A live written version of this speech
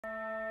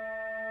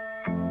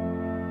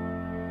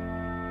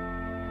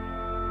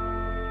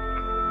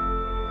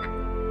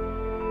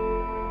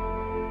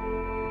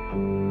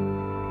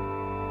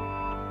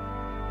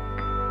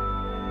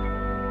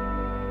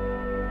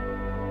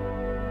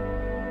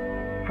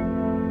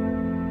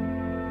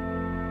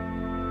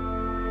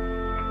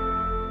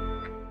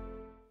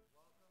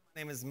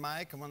My name is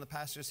Mike. I'm one of the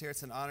pastors here.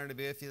 It's an honor to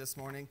be with you this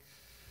morning.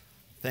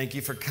 Thank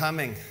you for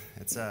coming.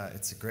 It's a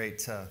great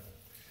to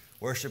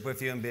worship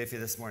with you and be with you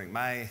this morning.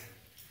 I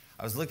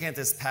was looking at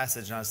this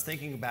passage and I was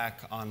thinking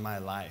back on my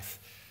life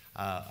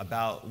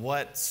about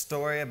what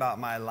story about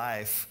my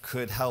life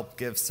could help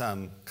give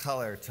some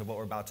color to what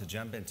we're about to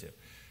jump into.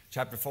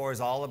 Chapter 4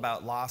 is all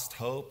about lost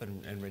hope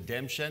and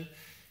redemption.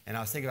 And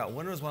I was thinking about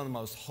when was one of the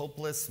most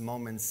hopeless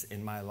moments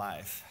in my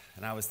life.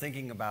 And I was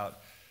thinking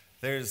about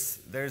there's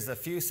a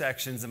few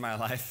sections in my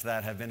life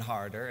that have been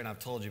harder, and I've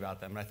told you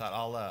about them. And I thought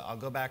I'll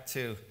go back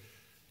to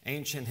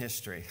ancient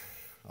history,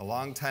 a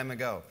long time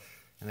ago,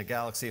 in a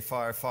galaxy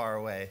far, far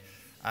away.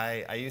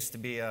 I used to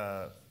be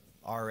a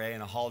RA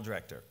and a hall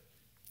director.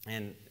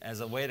 And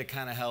as a way to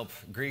kind of help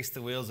grease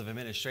the wheels of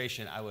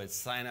administration, I would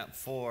sign up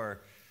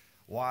for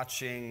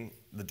watching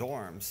the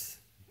dorms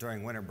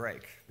during winter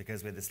break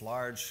because we had this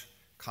large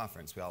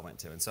conference we all went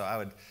to. And so I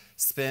would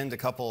spend a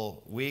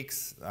couple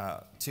weeks,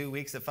 2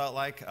 weeks it felt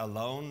like,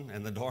 alone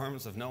in the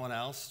dorms with no one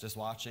else, just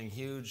watching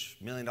huge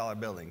million-dollar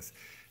buildings.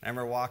 I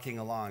remember walking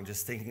along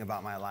just thinking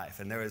about my life.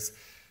 And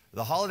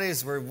the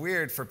holidays were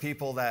weird for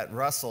people that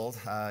rustled.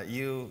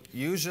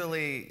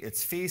 Usually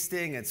it's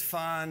feasting, it's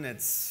fun,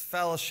 it's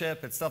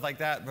fellowship, it's stuff like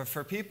that. But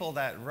for people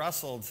that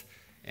rustled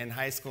in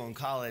high school and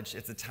college,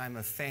 it's a time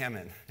of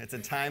famine. It's a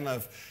time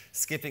of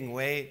skipping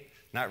weight,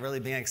 not really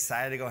being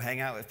excited to go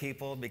hang out with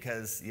people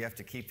because you have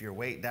to keep your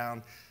weight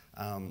down.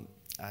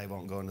 I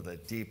won't go into the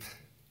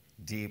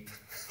deep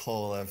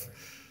hole of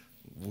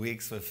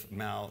weeks with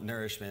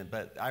malnourishment,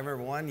 but I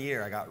remember one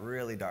year I got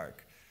really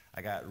dark.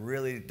 I got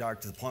really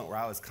dark to the point where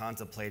I was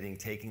contemplating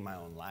taking my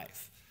own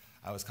life.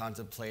 I was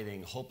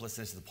contemplating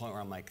hopelessness to the point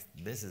where I'm like,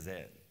 this is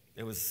it.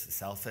 It was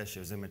selfish,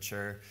 it was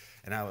immature,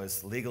 and I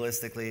was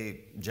legalistically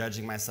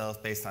judging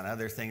myself based on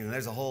other things. And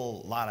there's a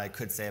whole lot I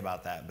could say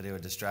about that, but it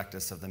would distract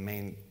us of the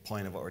main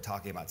point of what we're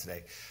talking about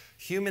today.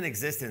 Human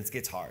existence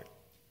gets hard.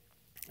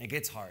 It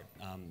gets hard.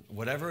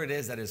 Whatever it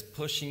is that is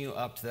pushing you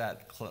up to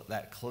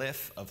that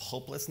cliff of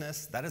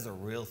hopelessness, that is a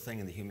real thing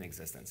in the human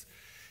existence.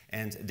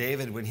 And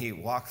David, when he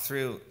walked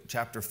through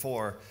chapter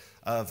 4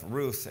 of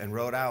Ruth and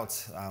wrote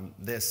out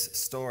this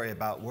story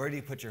about where do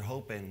you put your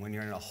hope in when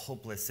you're in a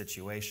hopeless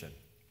situation?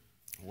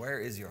 Where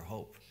is your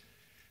hope?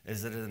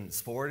 Is it in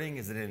sporting?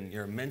 Is it in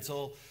your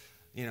mental,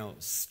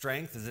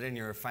 strength? Is it in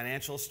your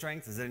financial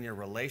strength? Is it in your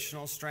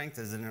relational strength?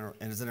 Is it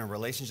in a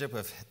relationship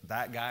with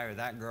that guy or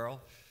that girl?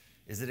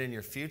 Is it in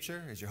your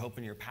future? Is your hope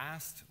in your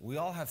past? We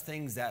all have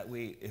things that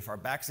if our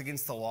back's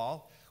against the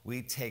wall,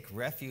 we take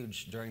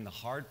refuge during the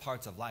hard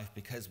parts of life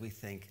because we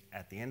think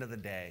at the end of the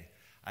day,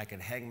 I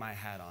can hang my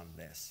hat on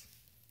this.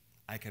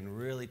 I can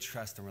really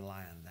trust and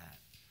rely on that.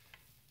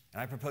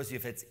 And I propose to you,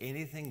 if it's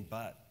anything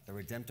but the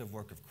redemptive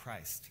work of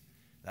Christ,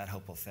 that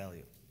hope will fail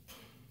you.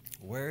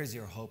 Where is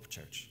your hope,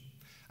 church?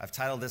 I've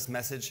titled this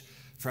message,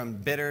 From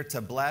Bitter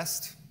to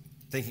Blessed,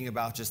 thinking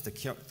about just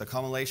the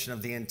culmination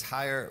of the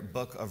entire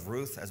book of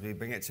Ruth as we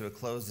bring it to a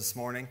close this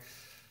morning,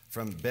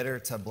 from bitter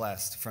to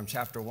blessed, from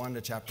chapter 1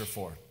 to chapter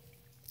 4.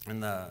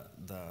 And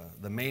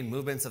the main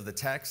movements of the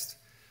text,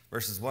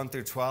 verses 1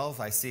 through 12,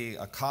 I see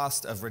a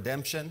cost of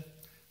redemption,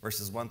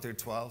 verses 1 through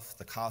 12,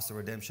 the cost of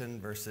redemption,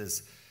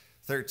 verses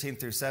 13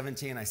 through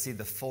 17, I see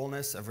the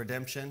fullness of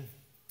redemption.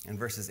 In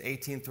verses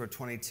 18 through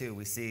 22,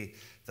 we see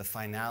the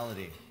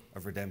finality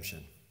of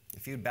redemption.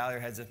 If you'd bow your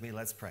heads with me,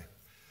 let's pray.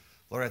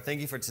 Lord, I thank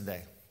you for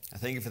today. I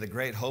thank you for the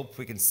great hope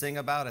we can sing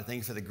about. I thank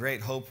you for the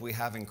great hope we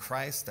have in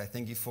Christ. I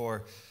thank you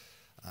for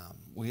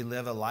we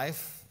live a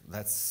life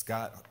that's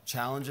got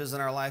challenges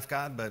in our life,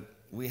 God, but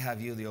we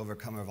have you, the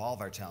overcomer of all of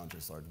our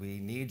challenges, Lord. We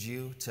need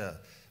you to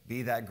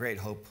be that great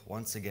hope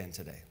once again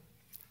today.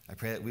 I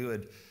pray that we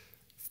would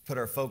put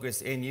our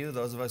focus in you,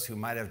 those of us who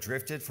might have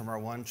drifted from our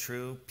one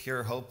true,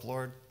 pure hope,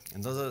 Lord.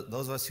 And those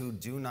of us who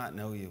do not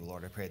know you,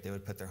 Lord, I pray that they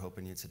would put their hope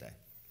in you today.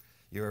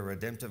 You're a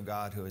redemptive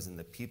God who is in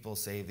the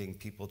people-saving,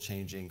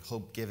 people-changing,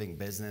 hope-giving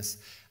business.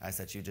 I ask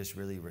that you just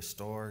really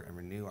restore and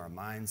renew our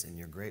minds in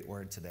your great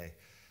word today.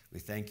 We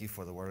thank you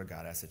for the word of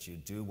God. I ask that you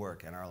do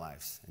work in our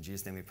lives. In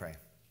Jesus' name we pray.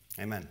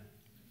 Amen.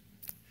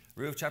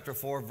 Ruth chapter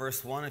 4,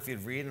 verse 1, if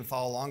you'd read and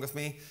follow along with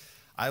me,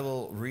 I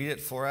will read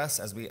it for us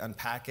as we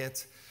unpack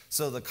it.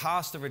 So the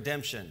cost of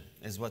redemption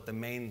is what the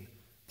main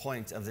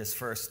point of this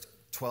first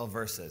 12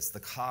 verses,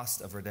 the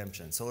cost of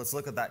redemption. So let's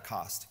look at that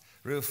cost.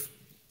 Ruth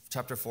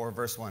chapter 4,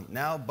 verse 1.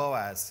 Now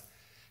Boaz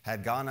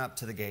had gone up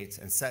to the gates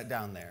and sat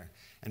down there.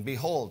 And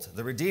behold,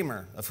 the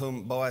Redeemer of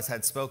whom Boaz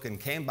had spoken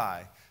came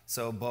by.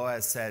 So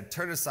Boaz said,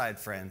 "Turn aside,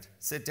 friend,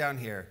 sit down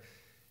here."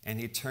 And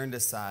he turned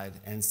aside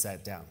and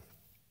sat down.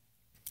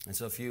 And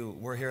so if you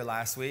were here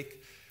last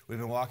week, we've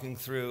been walking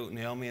through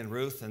Naomi and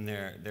Ruth and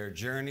their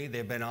journey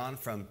they've been on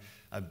from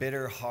a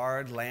bitter,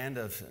 hard land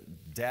of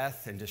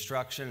death and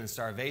destruction and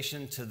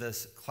starvation to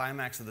this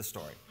climax of the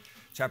story.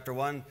 Chapter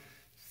 1,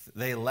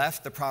 they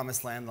left the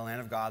promised land, the land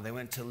of God. They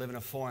went to live in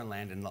a foreign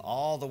land, and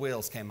all the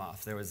wheels came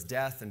off. There was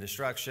death and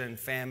destruction,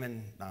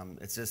 famine.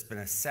 It's just been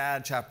a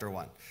sad chapter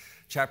 1.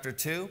 Chapter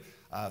 2,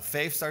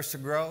 faith starts to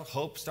grow,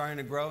 hope starting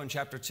to grow in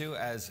chapter 2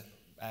 as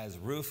as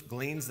Ruth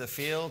gleans the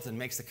fields and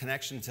makes the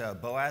connection to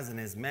Boaz and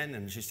his men,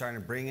 and she's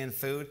starting to bring in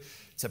food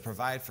to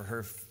provide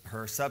for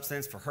her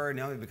substance, for her,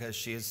 Naomi, because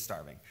she is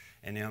starving.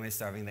 And Naomi's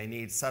starving. They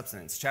need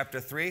substance. Chapter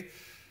 3,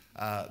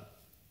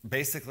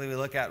 basically we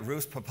look at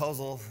Ruth's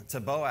proposal to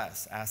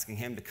Boaz, asking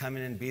him to come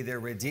in and be their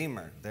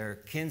redeemer, their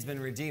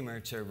kinsman-redeemer,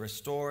 to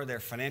restore their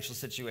financial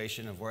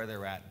situation of where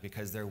they're at,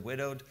 because they're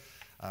widowed,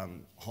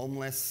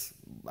 homeless,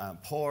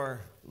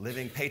 poor,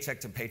 living paycheck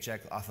to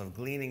paycheck off of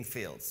gleaning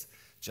fields.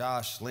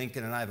 Josh,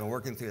 Lincoln, and I have been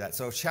working through that.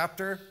 So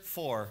chapter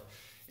 4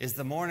 is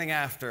the morning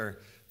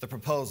after the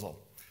proposal.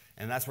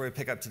 And that's where we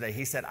pick up today.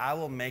 He said, I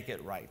will make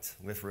it right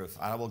with Ruth.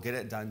 I will get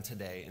it done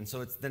today. And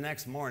so it's the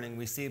next morning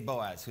we see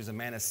Boaz, who's a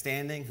man of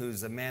standing,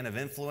 who's a man of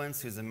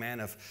influence, who's a man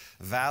of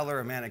valor,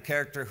 a man of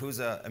character, who's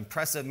an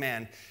impressive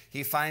man.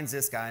 He finds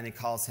this guy and he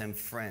calls him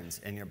friend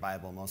in your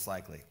Bible, most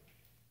likely.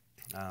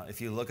 If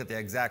you look at the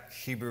exact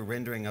Hebrew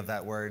rendering of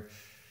that word,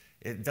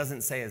 it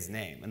doesn't say his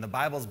name. And the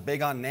Bible's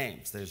big on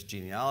names. There's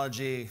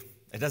genealogy.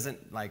 It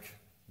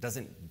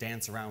doesn't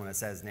dance around when it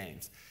says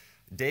names.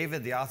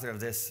 David, the author of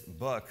this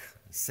book,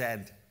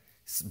 said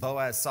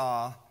Boaz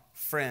saw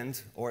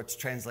friend, or it's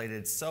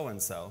translated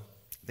so-and-so.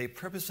 They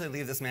purposely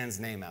leave this man's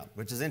name out,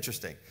 which is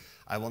interesting.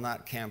 I will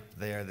not camp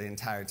there the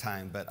entire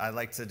time, but I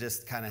like to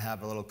just kind of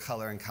have a little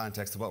color and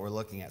context of what we're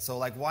looking at. So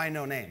why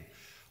no name?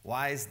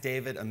 Why is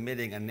David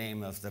omitting a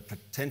name of the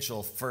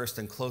potential first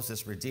and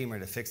closest redeemer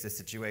to fix this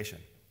situation?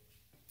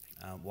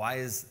 Why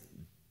is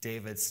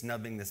David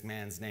snubbing this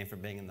man's name for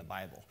being in the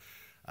Bible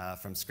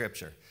from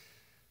Scripture?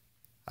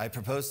 I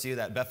propose to you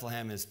that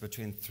Bethlehem is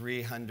between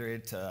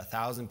 300 to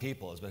 1,000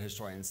 people, is what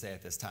historians say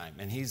at this time.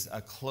 And he's a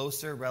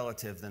closer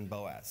relative than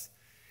Boaz.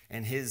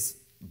 And his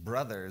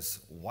brother's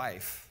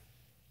wife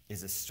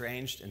is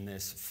estranged, and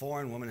this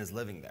foreign woman is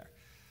living there.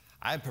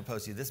 I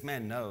propose to you, this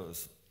man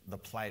knows the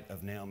plight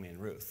of Naomi and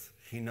Ruth.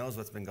 He knows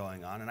what's been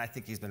going on, and I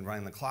think he's been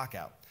running the clock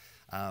out.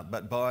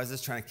 But Boaz is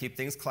trying to keep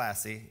things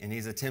classy, and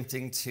he's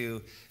attempting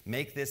to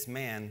make this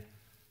man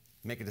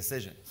make a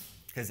decision.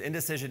 Because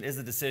indecision is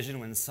a decision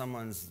when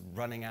someone's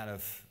running out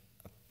of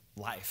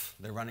life.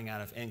 They're running out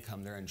of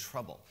income. They're in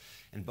trouble.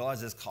 And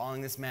Boaz is calling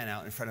this man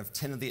out in front of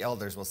 10 of the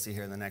elders, we'll see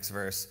here in the next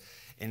verse,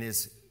 and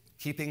is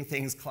keeping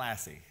things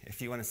classy.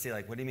 If you want to see,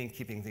 what do you mean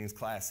keeping things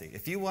classy?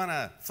 If you want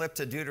to flip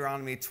to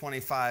Deuteronomy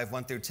 25,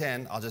 1 through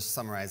 10, I'll just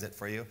summarize it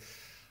for you.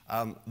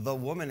 The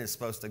woman is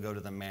supposed to go to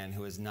the man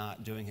who is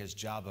not doing his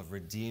job of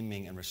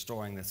redeeming and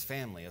restoring this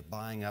family, of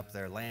buying up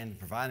their land and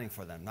providing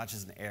for them, not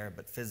just an heir,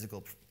 but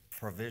physical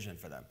provision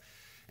for them.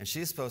 And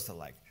she's supposed to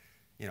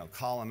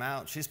call him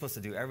out. She's supposed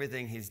to do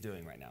everything he's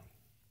doing right now.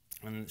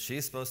 And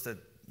she's supposed to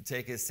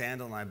take his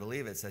sandal, and I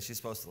believe it says she's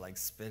supposed to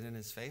spit in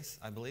his face,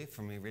 I believe,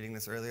 from me reading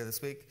this earlier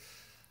this week.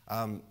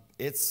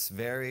 It's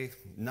very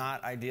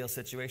not ideal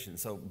situation.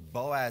 So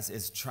Boaz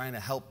is trying to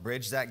help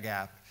bridge that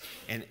gap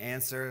and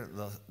answer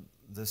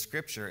the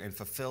scripture and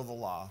fulfill the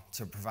law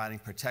to providing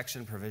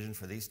protection, provision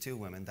for these two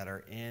women that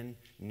are in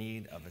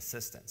need of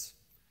assistance.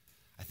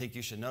 I think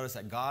you should notice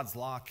that God's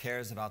law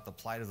cares about the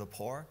plight of the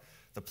poor,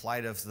 the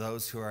plight of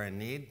those who are in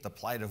need, the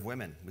plight of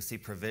women. We see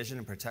provision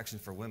and protection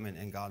for women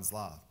in God's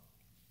law.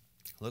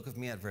 Look with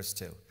me at verse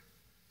 2.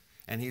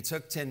 And he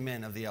took 10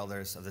 men of the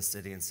elders of the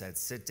city and said,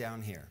 sit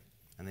down here.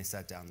 And they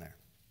sat down there.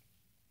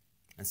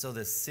 And so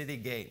this city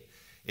gate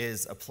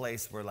is a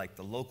place where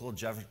the local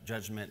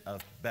judgment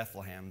of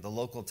Bethlehem, the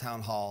local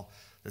town hall,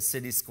 the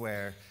city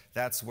square,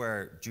 that's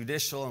where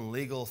judicial and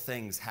legal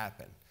things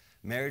happen.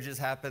 Marriages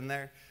happen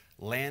there.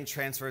 Land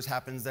transfers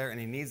happens there, and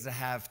he needs to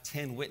have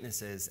 10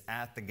 witnesses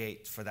at the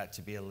gate for that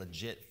to be a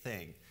legit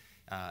thing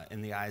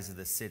in the eyes of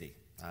the city.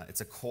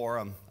 It's a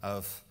quorum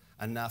of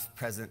enough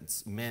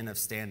present men of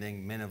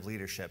standing, men of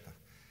leadership.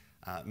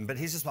 But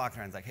he's just walking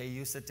around. He's like, hey,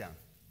 you sit down.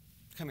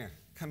 Come here,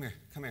 come here,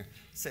 come here.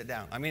 Sit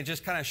down. I mean, it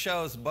just kind of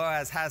shows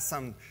Boaz has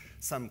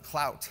some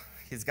clout.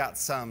 He's got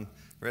some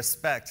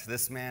respect.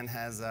 This man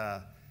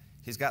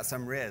he's got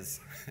some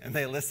riz, and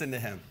they listen to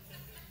him.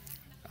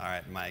 All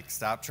right, Mike,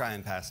 stop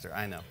trying, Pastor.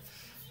 I know.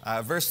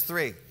 Verse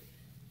 3,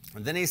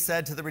 and then he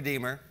said to the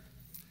Redeemer,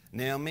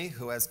 Naomi,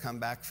 who has come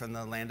back from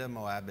the land of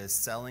Moab, is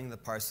selling the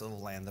parcel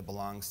of land that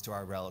belongs to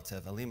our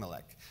relative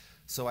Elimelech.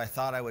 So I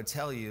thought I would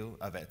tell you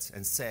of it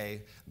and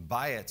say,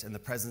 buy it in the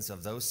presence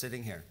of those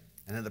sitting here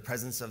and in the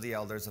presence of the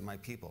elders of my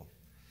people.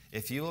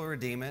 If you will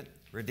redeem it,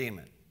 redeem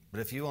it. But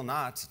if you will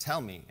not,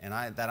 tell me, and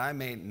that I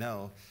may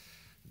know,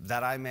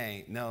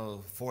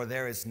 for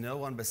there is no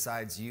one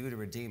besides you to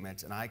redeem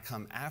it, and I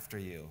come after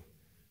you.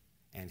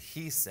 And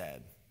he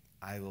said,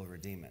 I will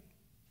redeem it.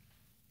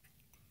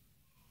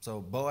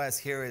 So Boaz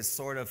here is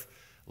sort of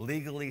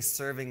legally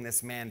serving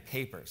this man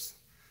papers,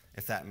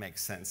 if that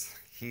makes sense.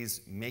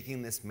 He's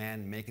making this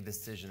man make a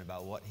decision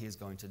about what he's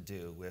going to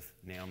do with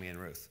Naomi and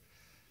Ruth.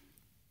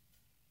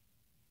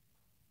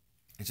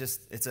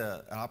 It's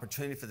an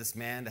opportunity for this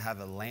man to have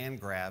a land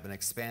grab and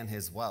expand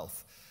his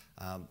wealth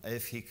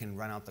if he can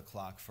run out the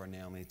clock for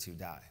Naomi to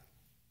die.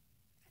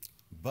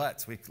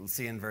 But we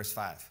see in verse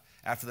 5,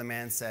 after the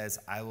man says,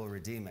 I will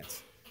redeem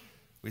it,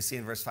 We see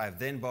in verse 5,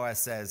 then Boaz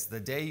says, the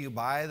day you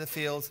buy the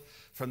field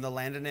from the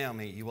land of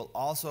Naomi, you will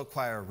also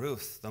acquire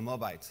Ruth, the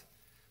Moabite,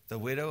 the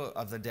widow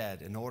of the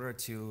dead, in order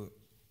to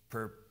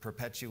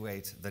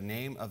perpetuate the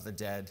name of the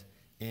dead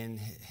in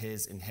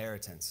his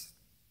inheritance.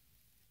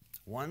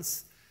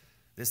 Once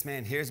this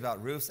man hears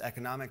about Ruth's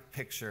economic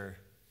picture,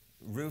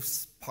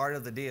 Ruth's part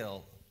of the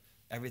deal,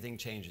 everything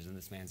changes in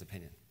this man's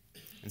opinion.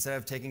 Instead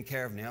of taking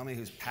care of Naomi,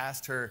 who's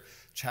past her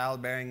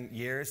childbearing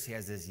years, he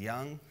has this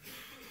young,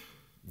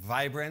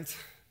 vibrant,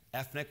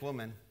 ethnic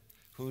woman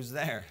who's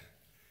there.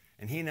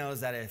 And he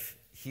knows that if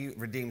he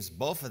redeems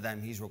both of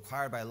them, he's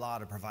required by law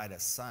to provide a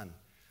son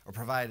or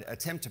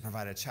attempt to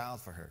provide a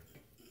child for her.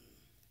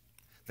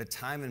 The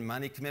time and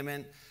money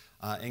commitment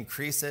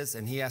increases,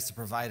 and he has to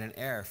provide an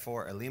heir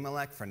for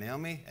Elimelech, for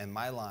Naomi, and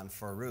Mahlon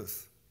for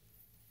Ruth.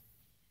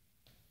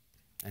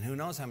 And who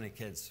knows how many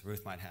kids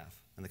Ruth might have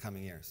in the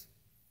coming years.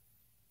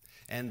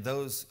 And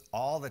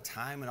all the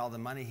time and all the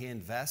money he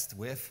invests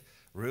with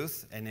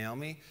Ruth and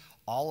Naomi,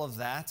 all of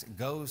that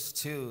goes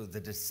to the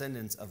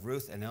descendants of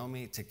Ruth and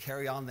Naomi to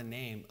carry on the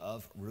name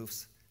of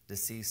Ruth's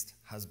deceased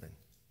husband.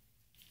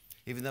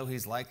 Even though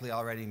he's likely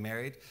already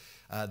married,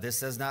 this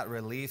does not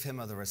relieve him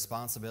of the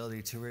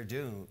responsibility to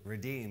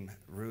redeem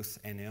Ruth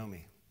and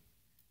Naomi.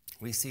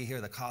 We see here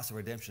the cost of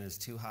redemption is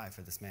too high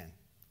for this man.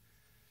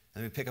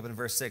 And we pick up in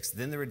verse 6.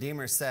 Then the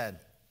Redeemer said,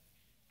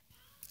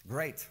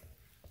 great,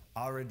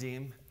 I'll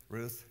redeem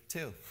Ruth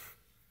too.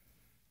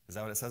 Is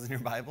that what it says in your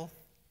Bible?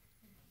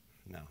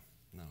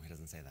 No, he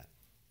doesn't say that.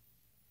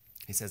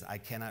 He says, I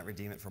cannot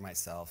redeem it for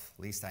myself,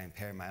 lest I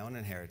impair my own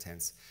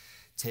inheritance.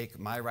 Take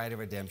my right of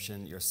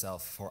redemption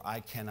yourself, for I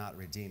cannot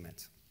redeem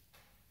it.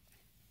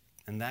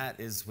 And that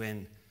is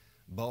when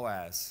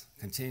Boaz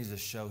continues to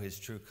show his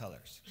true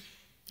colors.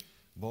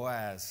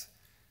 Boaz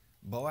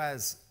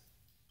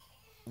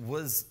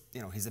was,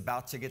 he's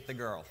about to get the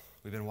girl.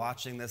 We've been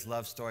watching this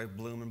love story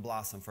bloom and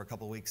blossom for a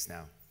couple weeks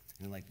now.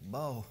 And you're like,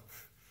 Bo,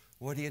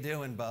 what are you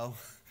doing, Bo?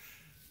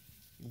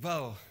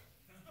 Bo,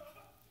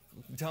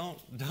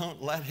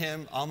 don't let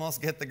him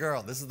almost get the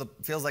girl. This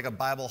feels like a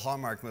Bible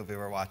Hallmark movie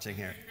we're watching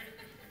here.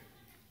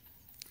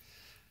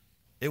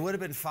 It would have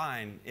been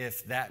fine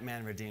if that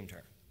man redeemed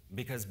her,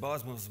 because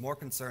Boaz was more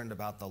concerned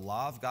about the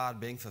law of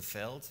God being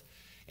fulfilled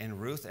and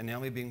Ruth and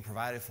Naomi being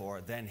provided for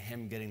than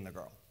him getting the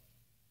girl.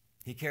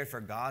 He cared for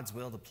God's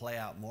will to play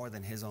out more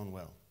than his own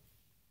will.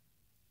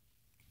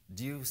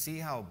 Do you see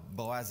how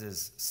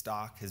Boaz's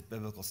stock, his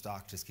biblical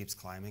stock, just keeps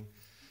climbing?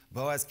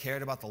 Boaz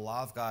cared about the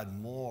law of God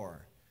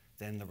more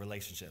than the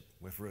relationship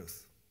with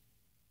Ruth.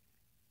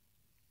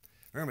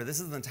 Remember, this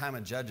is the time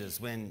of Judges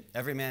when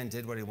every man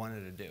did what he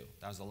wanted to do.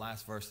 That was the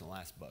last verse in the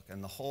last book.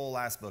 And the whole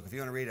last book, if you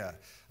want to read a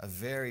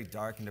very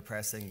dark and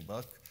depressing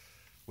book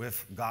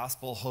with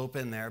gospel hope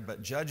in there,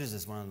 but Judges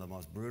is one of the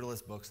most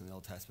brutalist books in the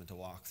Old Testament to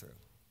walk through.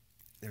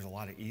 There's a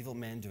lot of evil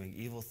men doing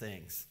evil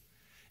things.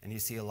 And you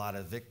see a lot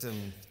of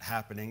victim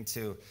happening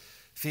to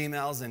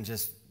females and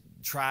just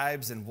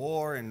tribes and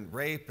war and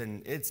rape,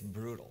 and it's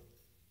brutal.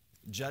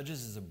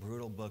 Judges is a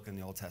brutal book in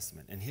the Old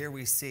Testament. And here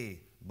we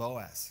see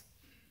Boaz.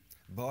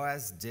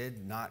 Boaz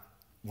did not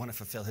want to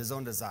fulfill his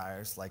own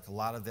desires like a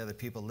lot of the other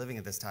people living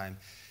at this time.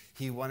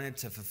 He wanted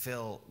to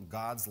fulfill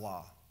God's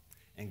law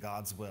and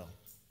God's will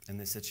in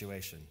this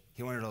situation.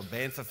 He wanted to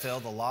obey and fulfill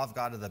the law of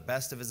God to the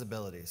best of his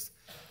abilities.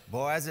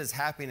 Boaz's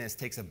happiness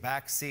takes a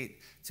back seat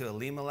to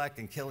Elimelech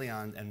and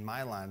Chilion and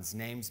Mahlon's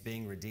names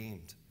being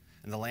redeemed,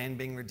 and the land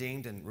being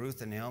redeemed, and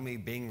Ruth and Naomi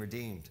being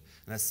redeemed,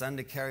 and a son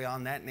to carry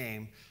on that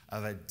name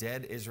of a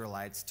dead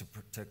Israelites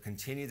to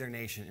continue their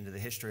nation into the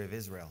history of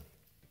Israel.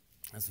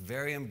 It's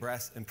very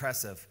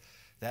impressive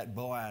that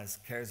Boaz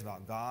cares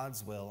about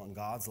God's will and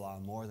God's law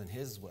more than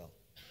his will.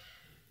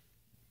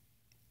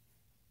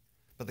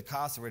 But the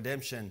cost of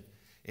redemption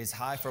is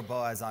high for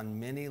Boaz on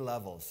many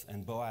levels.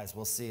 And Boaz,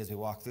 we'll see as we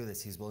walk through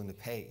this, he's willing to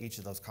pay each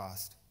of those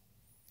costs.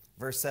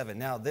 Verse 7,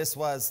 now this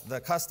was the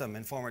custom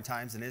in former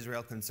times in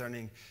Israel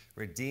concerning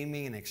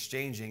redeeming and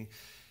exchanging.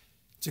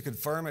 To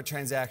confirm a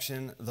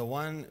transaction, the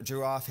one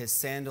drew off his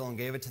sandal and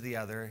gave it to the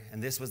other,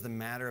 and this was the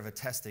matter of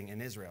attesting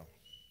in Israel.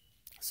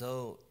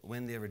 So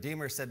when the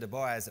Redeemer said to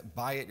Boaz,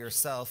 buy it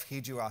yourself, he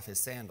drew off his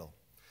sandal.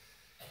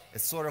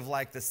 It's sort of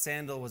like the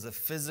sandal was a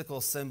physical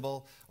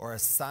symbol or a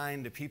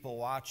sign to people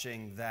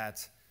watching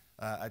that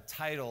a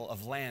title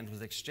of land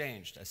was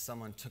exchanged as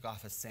someone took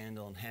off his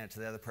sandal and handed it to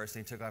the other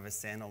person. He took off his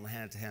sandal and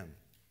handed it to him.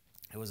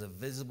 It was a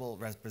visible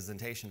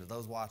representation to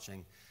those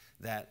watching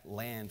that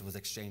land was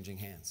exchanging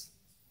hands.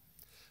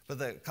 But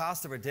the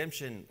cost of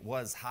redemption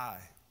was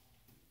high.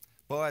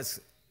 Boaz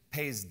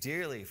pays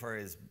dearly for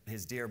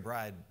his dear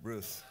bride,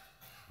 Ruth.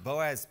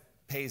 Boaz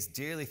pays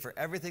dearly for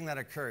everything that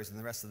occurs in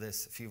the rest of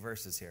this few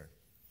verses here.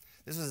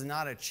 This was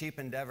not a cheap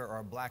endeavor or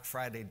a Black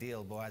Friday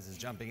deal Boaz is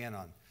jumping in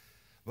on.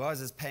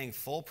 Boaz is paying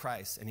full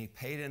price, and he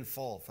paid in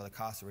full for the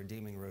cost of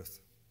redeeming Ruth.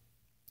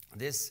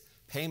 This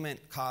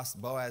payment cost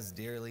Boaz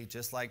dearly,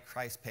 just like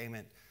Christ's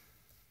payment.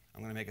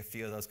 I'm going to make a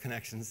few of those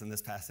connections in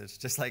this passage.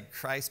 Just like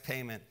Christ's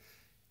payment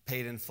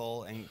paid in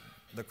full, and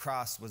the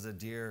cross was a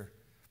dear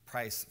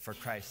price for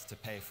Christ to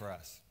pay for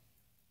us.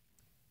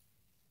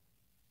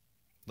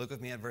 Look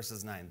with me at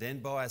verses 9. Then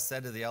Boaz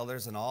said to the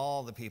elders and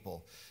all the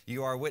people,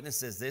 you are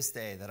witnesses this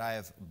day that I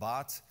have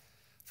bought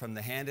from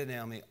the hand of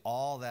Naomi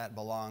all that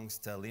belongs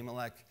to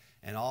Elimelech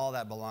and all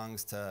that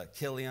belongs to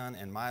Chilion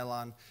and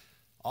Mahlon.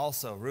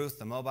 Also Ruth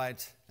the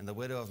Moabite and the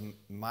widow of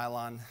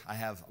Mahlon I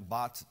have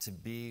bought to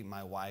be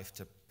my wife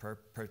to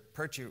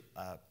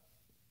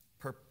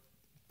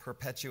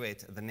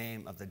perpetuate the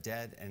name of the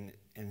dead and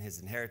in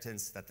his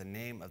inheritance, that the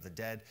name of the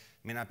dead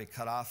may not be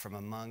cut off from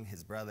among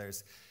his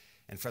brothers.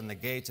 And from the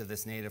gate of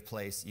this native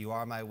place, you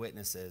are my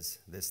witnesses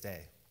this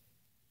day.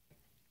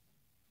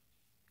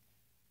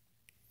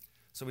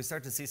 So we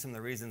start to see some of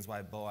the reasons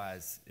why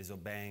Boaz is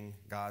obeying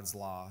God's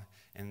law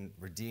and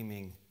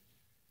redeeming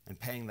and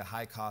paying the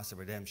high cost of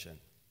redemption.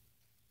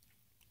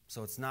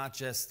 So it's not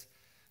just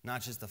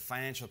the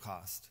financial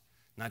cost,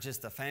 not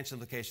just the financial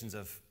implications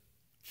of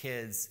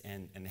kids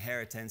and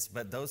inheritance,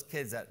 but those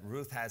kids that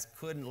Ruth has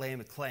couldn't lay a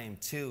claim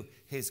to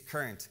his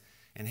current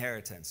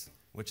inheritance,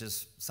 which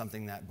is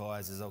something that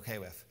Boaz is okay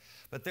with.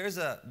 But there's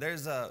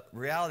a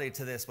reality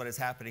to this, what is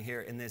happening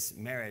here in this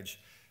marriage,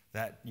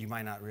 that you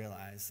might not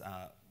realize.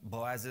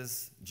 Boaz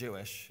is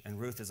Jewish and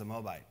Ruth is a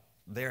Moabite.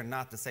 They are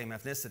not the same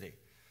ethnicity.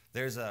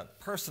 There's a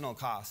personal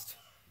cost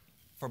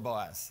for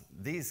Boaz.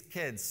 These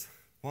kids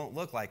won't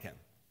look like him.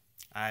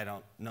 I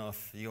don't know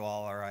if you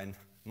all are in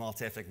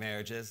multi-ethnic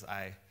marriages.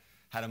 I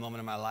had a moment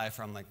in my life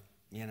where I'm like,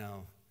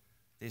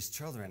 these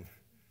children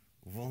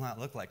will not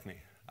look like me.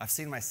 I've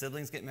seen my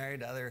siblings get married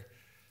to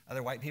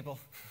other white people.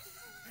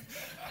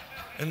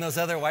 And those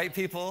other white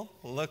people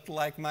look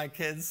like my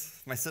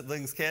kids, my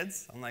siblings'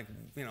 kids. I'm like,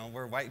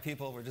 we're white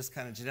people. We're just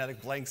kind of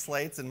genetic blank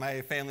slates. And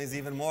my family's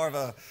even more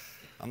of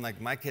I'm like,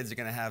 my kids are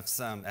going to have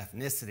some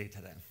ethnicity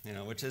to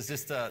them, which is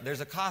just,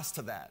 there's a cost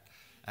to that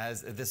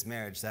as this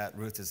marriage that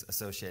Ruth is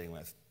associating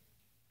with.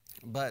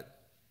 But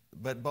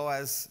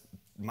Boaz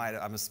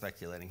I'm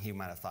speculating, he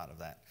might have thought of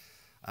that.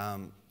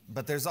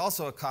 But there's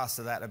also a cost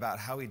to that about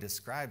how he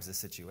describes the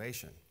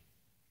situation.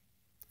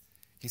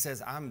 He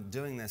says, I'm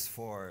doing this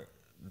for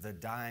the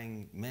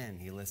dying men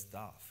he listed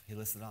off.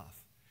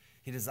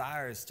 He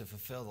desires to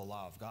fulfill the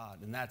law of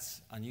God, and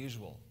that's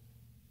unusual.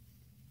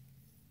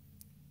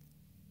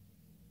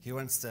 He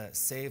wants to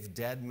save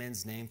dead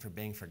men's name from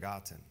being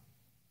forgotten.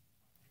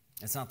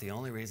 It's not the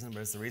only reason,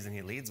 but it's the reason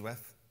he leads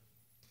with.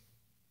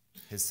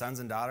 His sons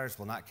and daughters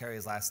will not carry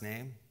his last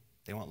name.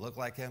 They won't look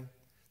like him.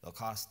 They'll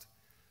cost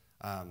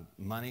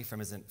money from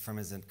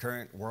his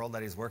current world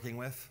that he's working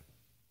with.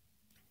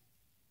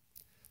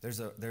 There's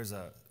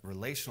a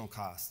relational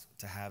cost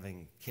to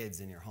having kids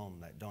in your home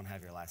that don't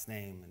have your last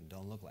name and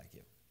don't look like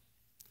you.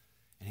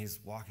 And he's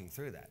walking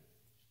through that.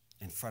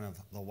 In front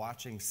of the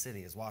watching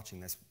city is watching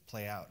this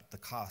play out, the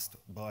cost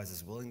Boaz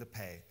is willing to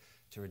pay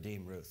to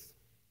redeem Ruth.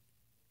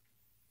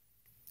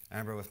 I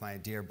remember with my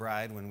dear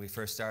bride when we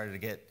first started to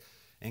get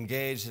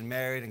engaged and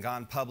married and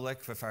gone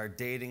public with our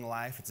dating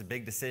life. It's a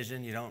big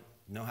decision. You don't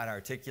know how to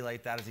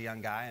articulate that as a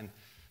young guy. And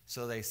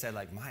so they said,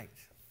 like, Mike,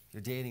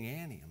 you're dating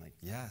Annie. I'm like,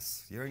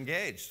 yes. You're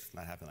engaged.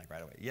 That happened like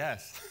right away.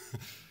 Yes.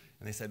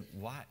 And they said,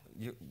 why?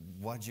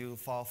 Why'd you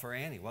fall for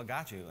Annie? What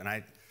got you?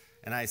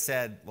 And I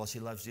said, well, she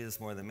loves Jesus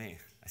more than me.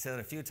 I said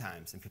it a few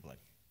times, and people are like,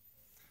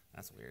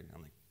 that's weird.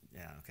 I'm like,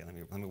 yeah, okay,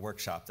 let me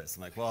workshop this.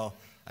 I'm like, well,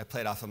 I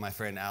played off of my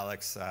friend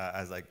Alex. I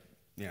was like,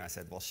 I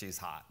said, well, she's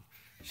hot.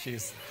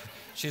 She's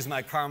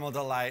my caramel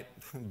delight,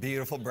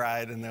 beautiful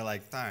bride. And they're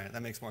like, all right,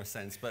 that makes more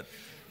sense. But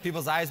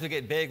people's eyes would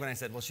get big when I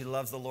said, well, she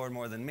loves the Lord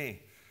more than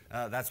me.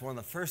 That's one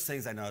of the first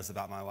things I noticed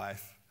about my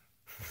wife.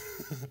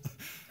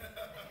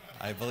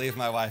 I believe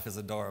my wife is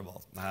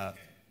adorable.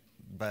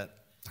 But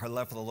her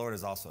love for the Lord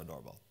is also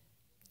adorable.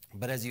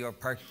 But as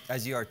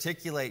you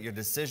articulate your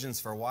decisions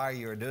for why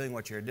you are doing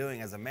what you're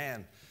doing as a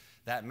man,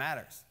 that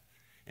matters.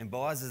 And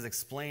Boaz is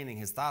explaining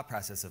his thought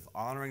process of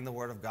honoring the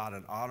word of God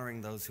and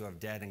honoring those who have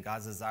dead and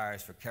God's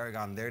desires for carrying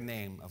on their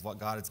name of what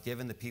God has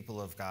given the people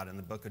of God in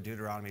the book of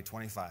Deuteronomy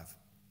 25.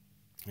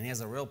 And he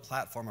has a real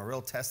platform, a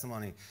real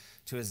testimony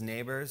to his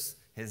neighbors,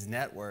 his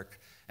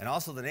network, and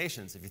also the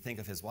nations. If you think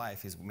of his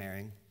wife he's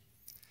marrying,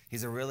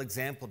 he's a real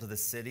example to the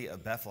city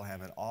of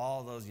Bethlehem and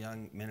all those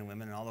young men and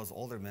women and all those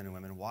older men and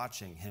women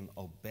watching him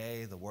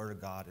obey the word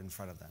of God in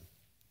front of them.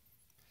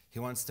 He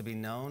wants to be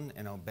known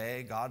and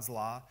obey God's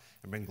law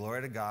and bring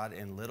glory to God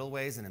in little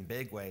ways and in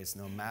big ways,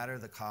 no matter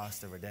the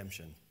cost of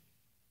redemption.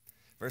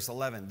 Verse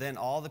 11, then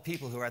all the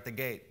people who were at the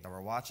gate that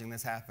were watching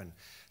this happen,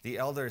 the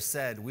elders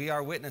said, we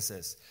are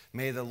witnesses.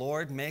 May the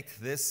Lord make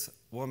this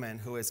woman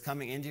who is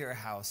coming into your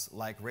house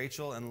like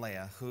Rachel and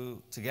Leah,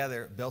 who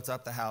together built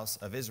up the house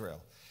of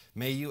Israel.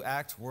 May you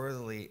act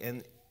worthily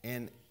in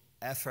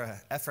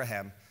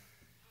Ephraim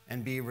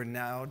and be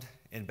renowned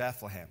in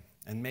Bethlehem.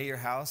 And may your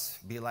house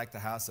be like the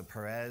house of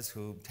Perez,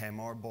 who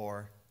Tamar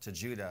bore to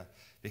Judah,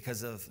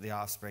 because of the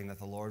offspring that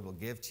the Lord will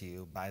give to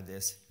you by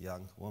this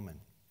young woman.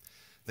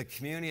 The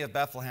community of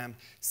Bethlehem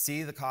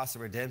see the cost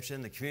of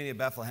redemption. The community of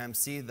Bethlehem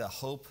see the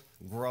hope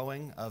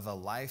growing of a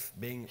life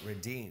being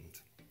redeemed.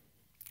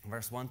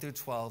 Verse 1 through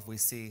 12, we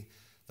see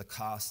the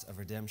cost of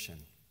redemption.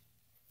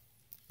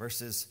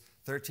 Verses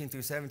 13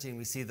 through 17,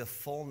 we see the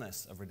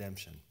fullness of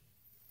redemption.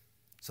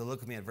 So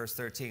look with me at verse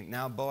 13.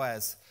 Now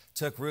Boaz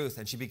took Ruth,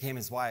 and she became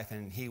his wife,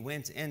 and he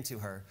went into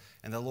her,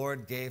 and the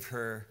Lord gave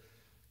her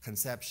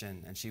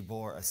conception, and she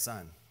bore a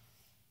son.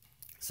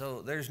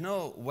 So there's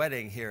no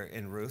wedding here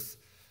in Ruth.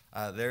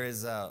 There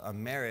is a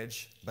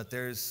marriage, but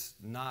there's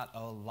not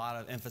a lot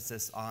of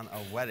emphasis on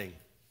a wedding.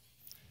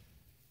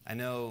 I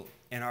know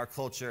in our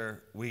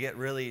culture, we get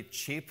really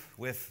cheap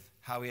with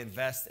how we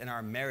invest in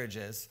our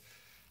marriages,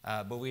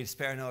 but we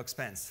spare no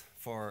expense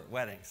for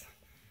weddings.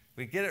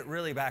 We get it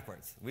really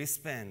backwards. We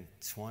spend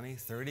 20,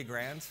 30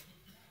 grand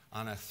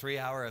on a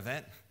 3-hour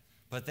event,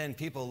 but then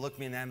people look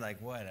me and I'm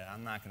like, what?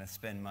 I'm not going to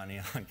spend money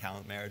on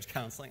marriage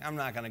counseling. I'm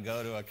not going to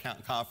go to a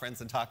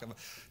conference and talk about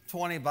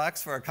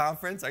 $20 for a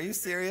conference. Are you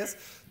serious?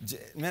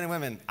 Men and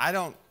women, I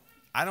don't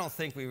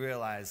think we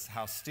realize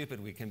how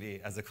stupid we can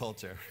be as a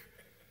culture.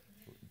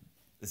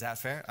 Is that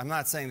fair? I'm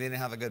not saying they didn't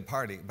have a good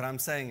party, but I'm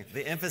saying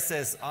the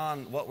emphasis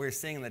on what we're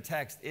seeing in the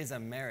text is a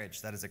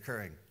marriage that is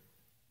occurring.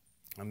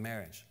 A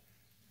marriage.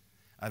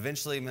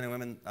 Eventually, men and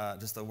women,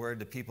 just a word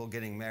to people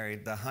getting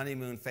married, the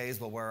honeymoon phase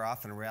will wear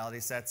off and reality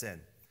sets in.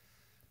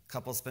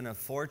 Couples spend a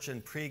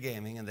fortune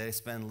pre-gaming, and they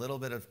spend a little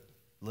bit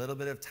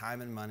of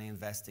time and money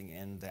investing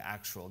in the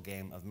actual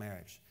game of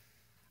marriage.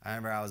 I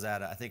remember I was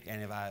at, I think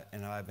Annie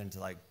and I've been to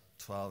like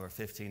 12 or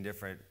 15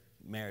 different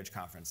marriage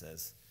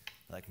conferences.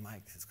 Like,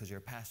 Mike, it's because you're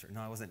a pastor.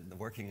 No, I wasn't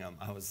working them.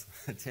 I was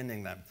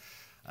attending them.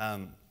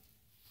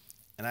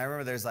 And I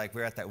remember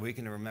we were at that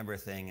Weekend to Remember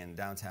thing in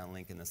downtown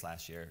Lincoln this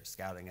last year,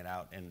 scouting it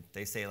out. And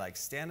they say, like,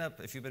 stand up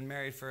if you've been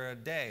married for a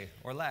day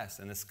or less.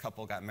 And this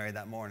couple got married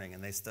that morning,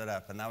 and they stood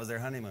up. And that was their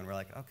honeymoon. We're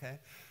like, okay,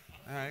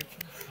 all right.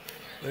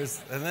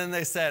 And then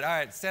they said, all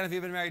right, stand up if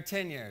you've been married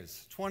 10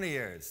 years, 20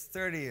 years,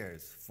 30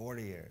 years,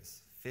 40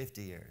 years,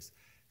 50 years.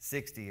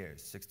 60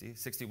 years, 60,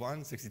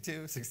 61,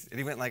 62, 60. And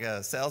he went like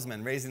a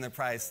salesman, raising the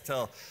price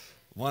till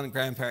one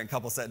grandparent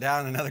couple sat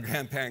down, another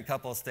grandparent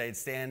couple stayed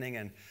standing,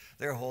 and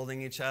they're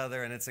holding each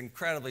other, and it's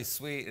incredibly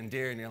sweet and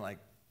dear, and you're like,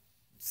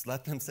 just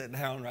let them sit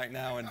down right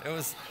now. And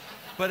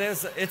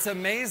it's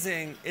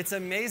amazing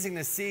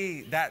to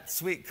see that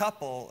sweet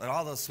couple and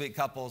all those sweet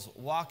couples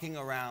walking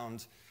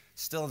around,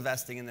 still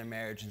investing in their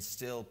marriage and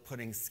still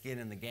putting skin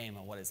in the game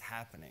on what is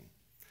happening.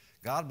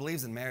 God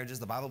believes in marriages.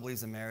 The Bible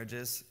believes in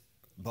marriages.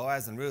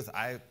 Boaz and Ruth,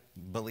 I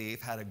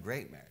believe, had a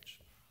great marriage.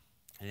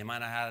 And you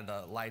might have had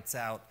a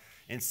lights-out,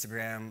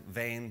 Instagram,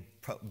 vain,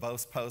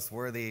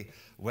 post-worthy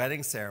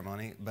wedding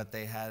ceremony, but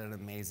they had an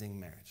amazing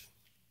marriage.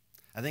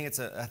 I think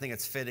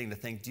it's fitting to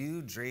think, do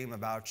you dream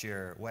about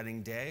your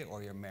wedding day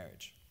or your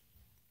marriage?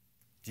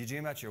 Do you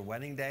dream about your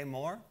wedding day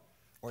more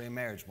or your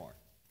marriage more?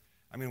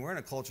 I mean, we're in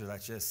a culture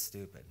that's just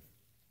stupid,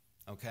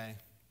 okay?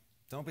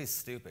 Don't be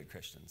stupid,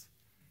 Christians.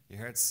 You're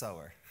here at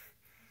Sower.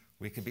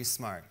 We could be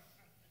smart.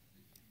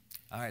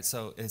 All right,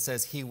 so it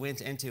says he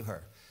went into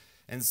her.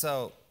 And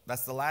so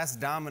that's the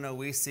last domino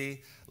we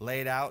see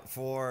laid out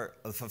for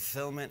the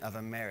fulfillment of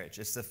a marriage.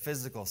 It's the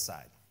physical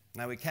side.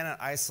 Now, we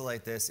cannot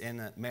isolate this in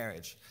a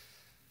marriage.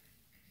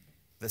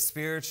 The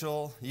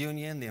spiritual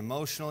union, the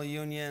emotional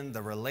union,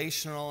 the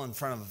relational in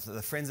front of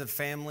the friends and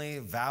family,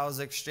 vows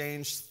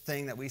exchange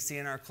thing that we see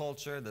in our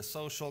culture, the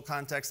social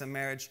context of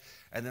marriage,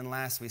 and then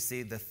last we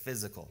see the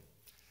physical.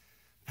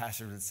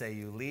 Pastor would say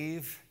you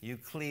leave, you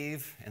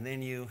cleave, and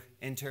then you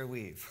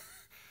interweave,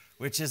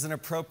 which is an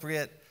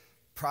appropriate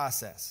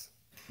process.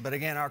 But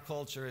again, our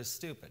culture is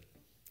stupid.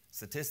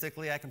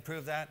 Statistically, I can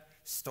prove that.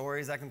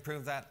 Stories, I can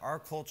prove that. Our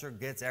culture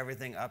gets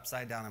everything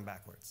upside down and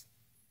backwards.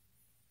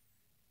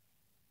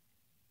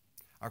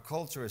 Our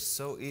culture is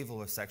so evil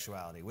with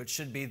sexuality, which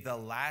should be the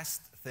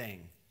last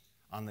thing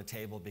on the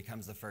table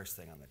becomes the first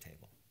thing on the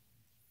table.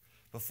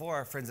 Before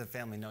our friends and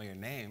family know your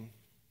name,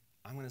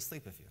 I'm going to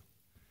sleep with you.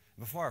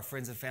 Before our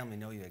friends and family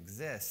know you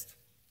exist,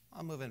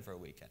 I'll move in for a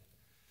weekend.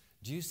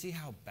 Do you see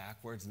how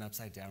backwards and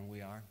upside down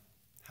we are?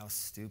 How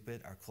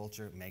stupid our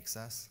culture makes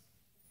us?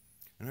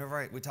 And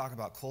whenever we talk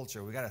about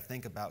culture, we got to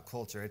think about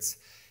culture.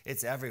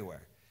 It's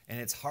everywhere, and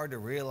it's hard to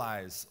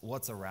realize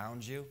what's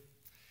around you.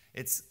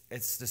 It's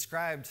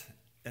described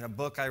in a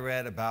book I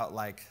read about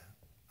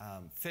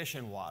fish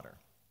and water.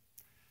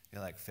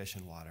 You're like, fish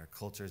and water,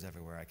 culture's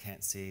everywhere. I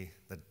can't see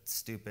the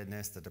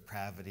stupidness, the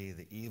depravity,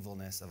 the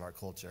evilness of our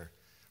culture,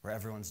 where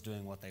everyone's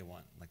doing what they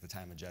want, like the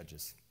time of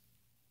Judges.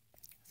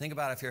 Think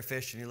about if you're a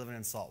fish and you're living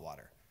in salt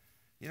water.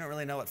 You don't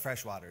really know what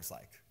fresh water is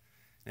like.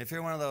 And if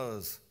you're one of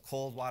those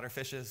cold water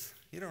fishes,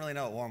 you don't really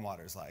know what warm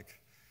water is like.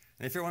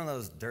 And if you're one of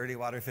those dirty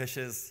water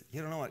fishes,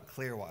 you don't know what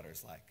clear water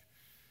is like.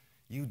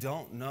 You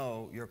don't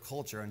know your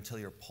culture until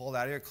you're pulled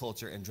out of your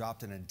culture and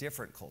dropped in a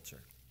different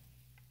culture.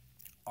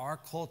 Our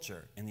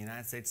culture in the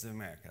United States of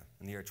America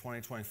in the year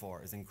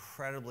 2024 is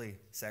incredibly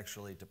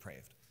sexually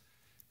depraved,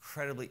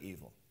 incredibly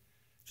evil.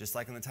 Just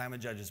like in the time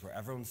of Judges where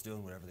everyone's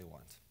doing whatever they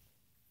want.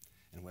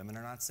 And women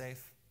are not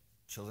safe,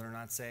 children are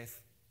not safe,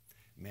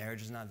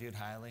 marriage is not viewed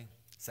highly,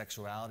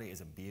 sexuality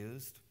is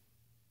abused.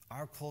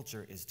 Our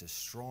culture is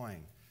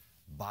destroying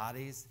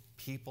bodies,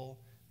 people,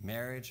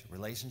 marriage,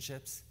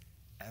 relationships,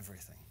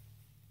 everything.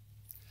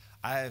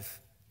 I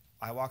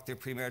walk through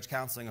pre-marriage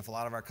counseling with a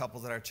lot of our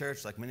couples at our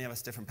church, like many of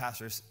us different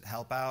pastors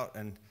help out,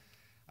 and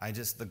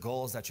The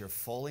goal is that you're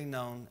fully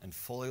known and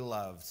fully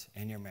loved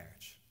in your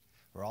marriage,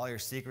 where all your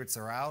secrets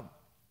are out,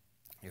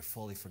 you're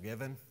fully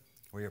forgiven,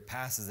 where your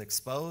past is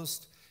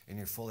exposed and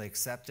you're fully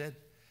accepted,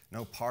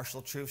 no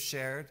partial truth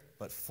shared,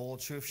 but full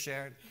truth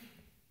shared.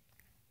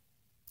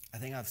 I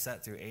think I've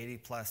sat through 80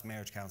 plus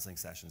marriage counseling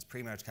sessions,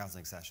 pre-marriage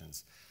counseling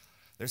sessions.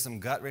 There's some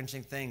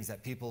gut-wrenching things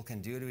that people can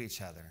do to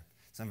each other,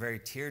 some very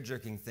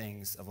tear-jerking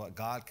things of what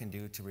God can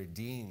do to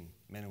redeem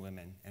men and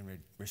women and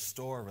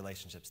restore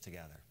relationships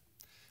together.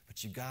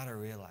 But you got to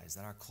realize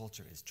that our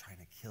culture is trying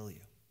to kill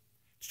you.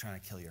 It's trying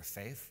to kill your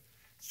faith.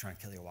 It's trying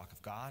to kill your walk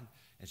of God.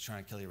 It's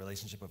trying to kill your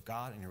relationship with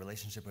God and your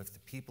relationship with the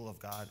people of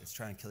God. It's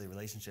trying to kill your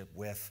relationship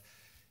with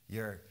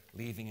your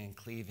leaving and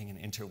cleaving and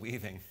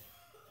interweaving.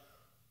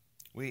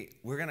 We're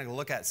going to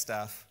look at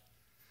stuff,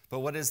 but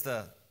what is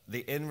the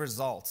end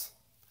result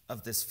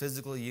of this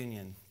physical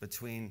union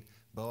between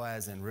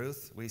Boaz and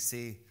Ruth? We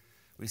see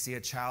a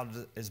child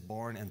is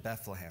born in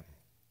Bethlehem.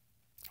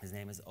 His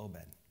name is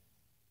Obed.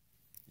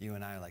 You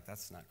and I are like,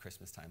 that's not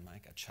Christmas time,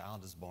 Mike. A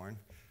child is born.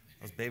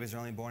 Those babies are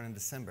only born in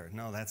December.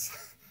 No, that's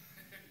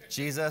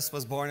Jesus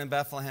was born in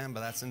Bethlehem, but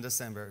that's in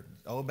December.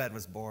 Obed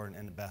was born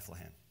in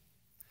Bethlehem.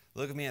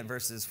 Look at me at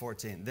verses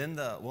 14. Then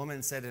the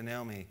woman said to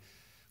Naomi,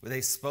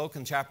 they spoke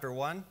in chapter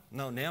 1.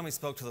 No, Naomi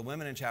spoke to the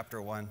women in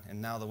chapter 1,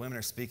 and now the women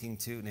are speaking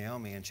to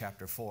Naomi in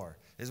chapter 4.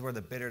 This is where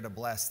the bitter to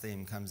bless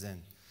theme comes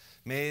in.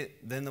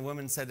 Then the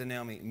woman said to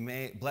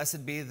Naomi,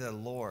 blessed be the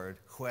Lord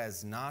who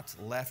has not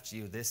left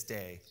you this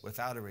day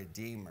without a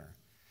redeemer,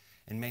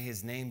 and may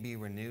his name be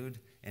renowned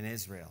in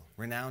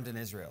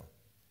Israel.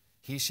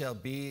 He shall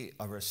be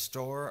a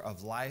restorer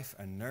of life,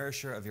 a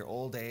nourisher of your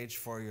old age,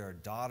 for your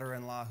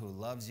daughter-in-law who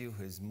loves you,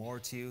 who is more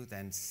to you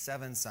than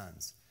 7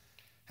 sons,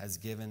 has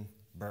given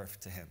birth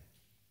to him.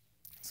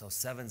 So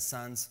 7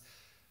 sons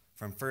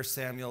from 1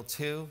 Samuel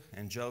 2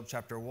 and Job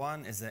chapter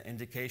 1 is an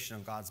indication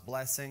of God's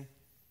blessing.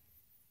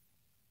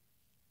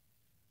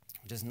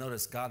 Just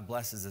notice God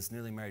blesses this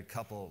newly married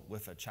couple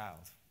with a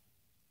child.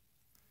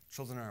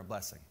 Children are a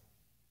blessing.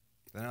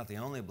 They're not the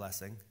only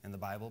blessing in the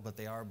Bible, but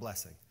they are a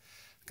blessing.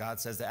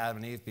 God says to Adam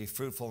and Eve, be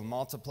fruitful and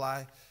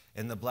multiply.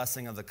 In the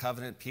blessing of the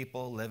covenant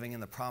people living in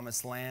the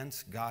promised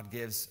land, God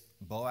gives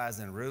Boaz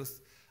and Ruth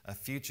a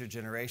future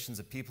generations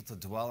of people to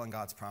dwell in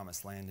God's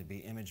promised land, to be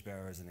image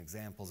bearers and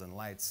examples and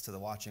lights to the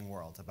watching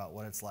world about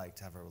what it's like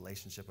to have a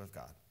relationship with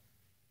God.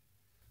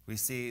 We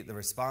see the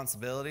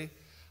responsibility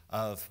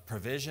of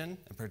provision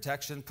and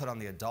protection put on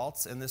the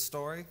adults in this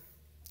story.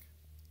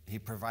 He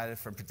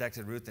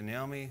protected Ruth and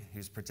Naomi. He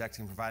was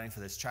protecting and providing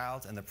for this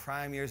child in the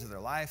prime years of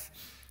their life.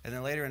 And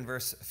then later in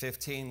verse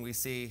 15, we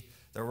see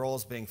the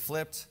roles being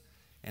flipped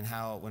and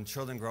how when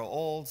children grow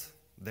old,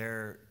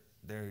 their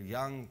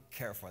young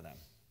care for them.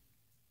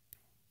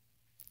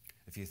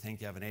 If you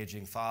think you have an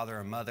aging father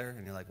or mother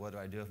and you're like, what do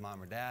I do with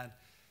mom or dad?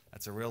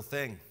 That's a real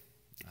thing.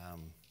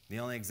 The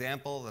only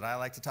example that I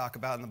like to talk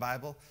about in the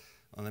Bible,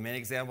 one of the main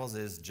examples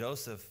is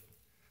Joseph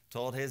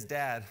told his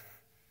dad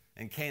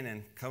in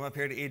Canaan, come up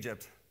here to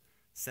Egypt,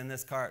 send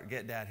this cart,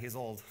 get dad, he's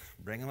old,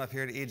 bring him up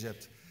here to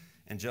Egypt.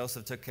 And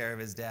Joseph took care of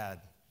his dad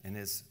in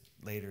his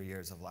later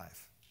years of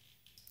life.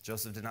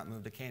 Joseph did not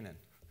move to Canaan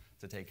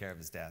to take care of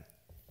his dad.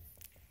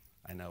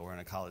 I know we're in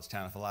a college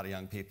town with a lot of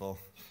young people.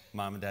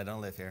 Mom and dad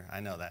don't live here. I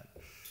know that.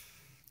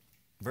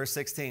 Verse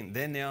 16,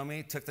 then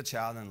Naomi took the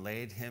child and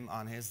laid him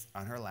on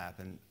her lap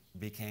and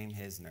became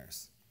his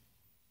nurse.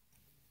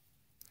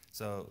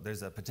 So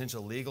there's a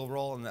potential legal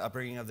role in the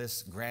upbringing of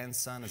this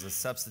grandson as a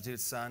substitute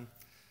son.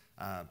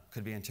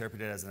 Could be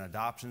interpreted as an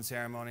adoption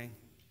ceremony.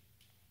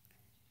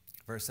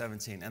 Verse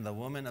 17, and the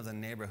woman of the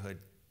neighborhood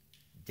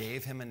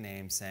gave him a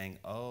name, saying,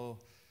 Oh,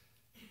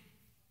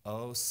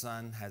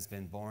 son has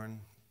been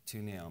born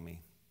to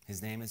Naomi.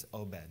 His name is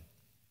Obed.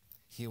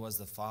 He was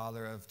the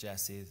father of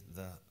Jesse,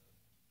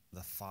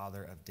 the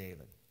father of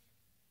David.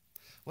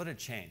 What a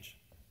change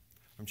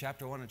from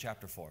chapter 1 to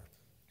chapter 4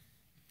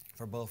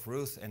 for both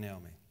Ruth and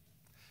Naomi.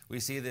 We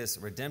see this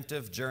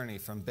redemptive journey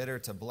from bitter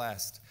to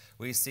blessed.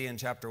 We see in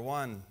chapter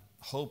 1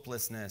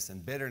 hopelessness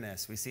and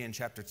bitterness. We see in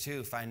chapter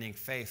 2 finding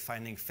faith,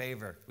 finding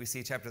favor. We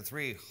see chapter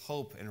 3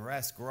 hope and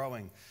rest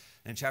growing.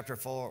 In chapter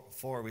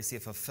 4 we see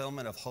a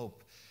fulfillment of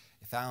hope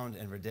found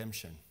in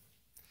redemption.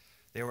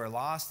 They were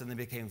lost and they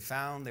became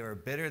found. They were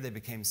bitter, they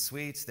became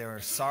sweet. They were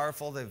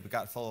sorrowful, they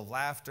got full of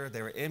laughter.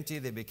 They were empty,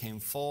 they became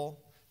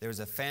full. There was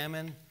a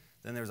famine,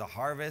 then there was a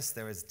harvest,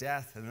 there was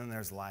death, and then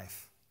there's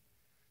life.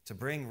 To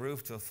bring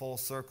Ruth to a full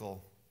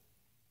circle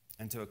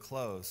and to a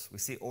close, we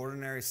see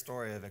ordinary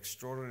story of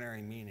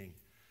extraordinary meaning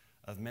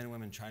of men and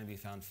women trying to be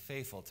found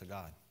faithful to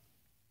God.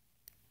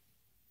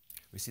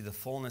 We see the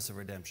fullness of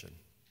redemption.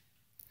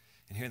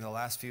 And here in the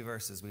last few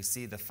verses, we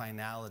see the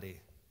finality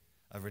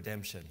of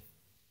redemption.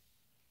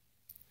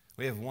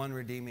 We have one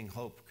redeeming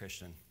hope,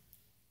 Christian.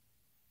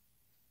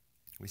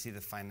 We see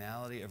the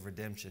finality of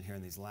redemption here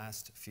in these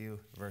last few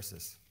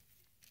verses.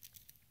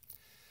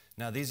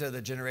 Now, these are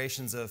the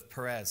generations of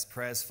Perez.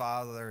 Perez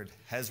fathered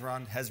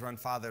Hezron. Hezron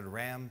fathered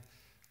Ram.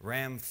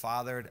 Ram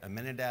fathered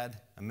Amminadab.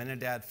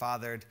 Amminadab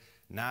fathered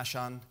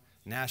Nahshon.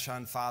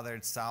 Nahshon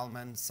fathered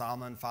Solomon.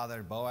 Solomon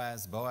fathered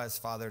Boaz. Boaz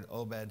fathered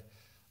Obed.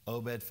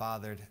 Obed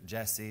fathered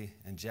Jesse.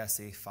 And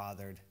Jesse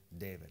fathered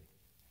David.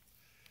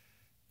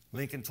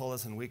 Lincoln told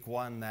us in week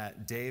 1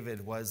 that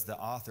David was the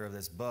author of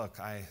this book.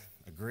 I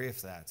agree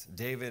with that.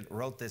 David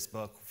wrote this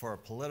book for a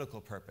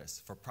political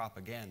purpose, for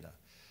propaganda.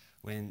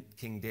 When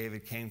King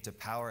David came to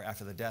power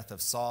after the death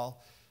of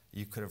Saul,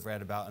 you could have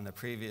read about in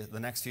the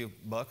next few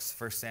books,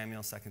 1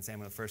 Samuel, 2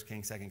 Samuel, 1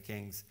 Kings, 2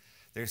 Kings.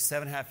 There's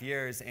 7.5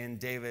 years in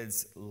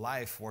David's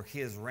life where he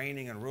is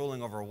reigning and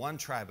ruling over one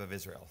tribe of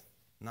Israel,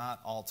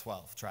 not all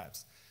 12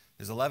 tribes.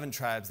 There's 11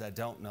 tribes that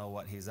don't know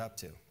what he's up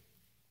to.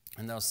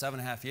 In those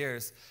 7.5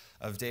 years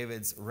of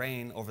David's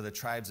reign over the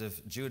tribes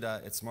of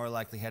Judah, it's more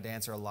likely he had to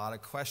answer a lot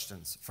of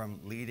questions from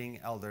leading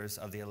elders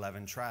of the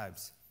 11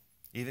 tribes,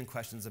 even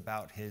questions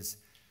about his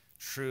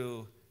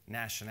true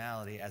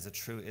nationality as a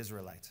true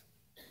Israelite.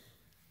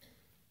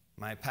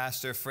 My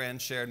pastor friend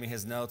shared me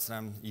his notes, and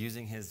I'm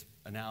using his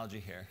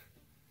analogy here.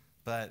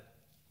 But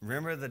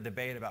remember the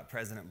debate about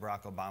President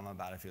Barack Obama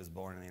about if he was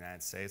born in the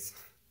United States?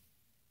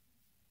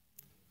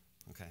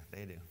 Okay,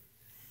 they do.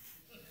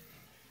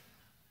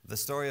 The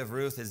story of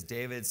Ruth is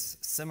David's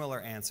similar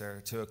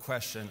answer to a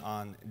question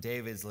on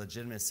David's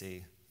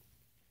legitimacy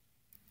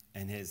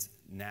and his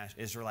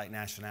Israelite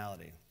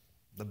nationality.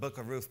 The book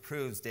of Ruth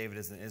proves David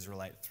is an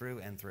Israelite through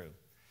and through.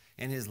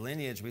 In his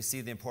lineage, we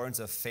see the importance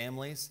of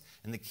families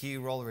and the key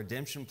role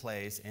redemption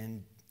plays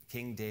in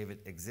King David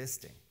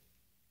existing.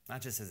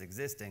 Not just his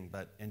existing,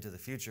 but into the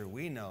future.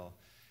 We know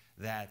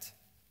that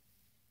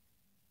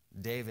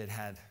David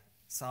had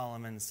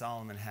Solomon.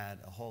 Solomon had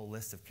a whole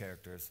list of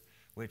characters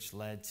which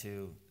led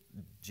to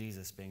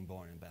Jesus being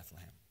born in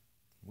Bethlehem.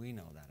 We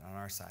know that on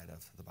our side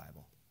of the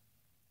Bible.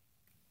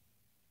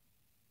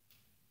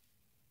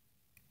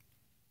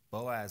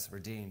 Boaz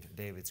redeemed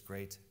David's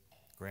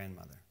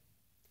great-grandmother.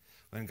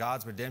 When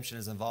God's redemption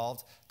is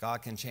involved,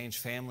 God can change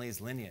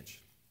families'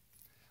 lineage.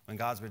 When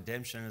God's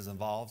redemption is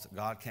involved,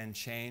 God can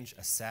change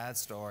a sad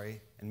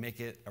story and make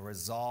it a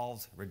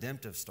resolved,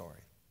 redemptive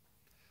story.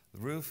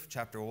 Ruth,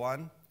 chapter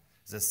 1,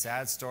 is a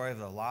sad story of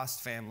a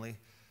lost family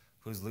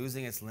who's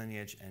losing its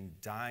lineage and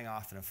dying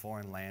off in a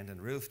foreign land. In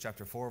Ruth,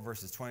 chapter 4,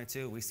 verses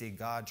 22, we see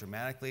God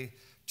dramatically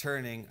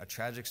turning a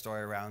tragic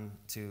story around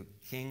to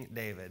King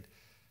David,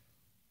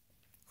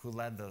 who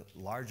led the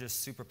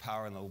largest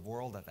superpower in the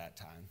world at that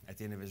time, at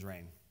the end of his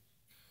reign.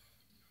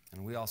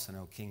 And we also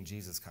know King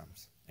Jesus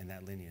comes in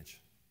that lineage.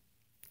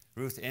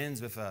 Ruth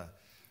ends with a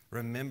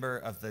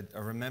remembering of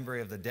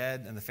the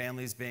dead and the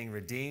families being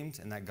redeemed,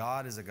 and that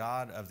God is a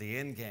God of the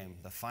end game,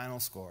 the final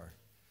score.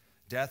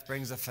 Death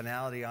brings a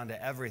finality onto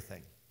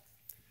everything.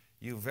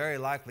 You very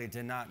likely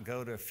did not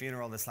go to a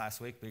funeral this last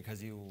week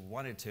because you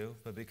wanted to,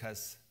 but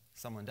because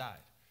someone died.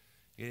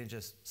 You didn't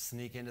just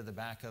sneak into the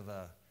back of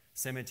a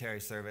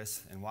cemetery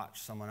service and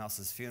watch someone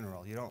else's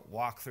funeral. You don't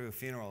walk through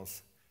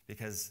funerals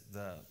because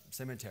the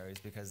cemeteries,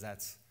 because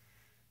that's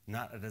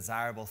not a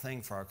desirable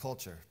thing for our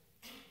culture.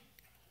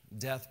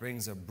 Death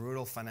brings a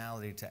brutal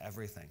finality to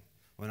everything.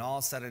 When all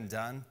is said and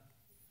done,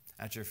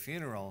 at your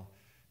funeral,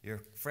 your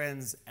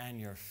friends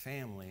and your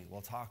family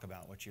will talk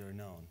about what you are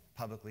known,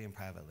 publicly and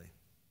privately.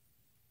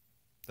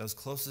 Those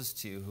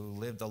closest to you who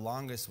lived the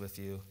longest with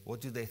you, what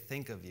do they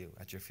think of you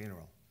at your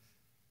funeral?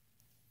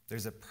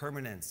 There's a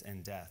permanence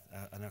in death,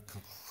 and a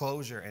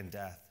closure in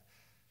death.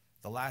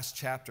 The last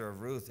chapter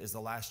of Ruth is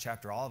the last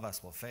chapter all of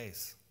us will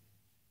face.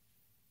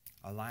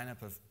 A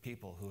lineup of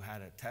people who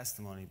had a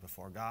testimony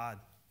before God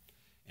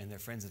and their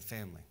friends and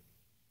family.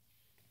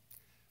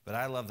 But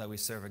I love that we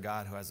serve a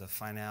God who has a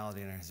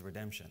finality in his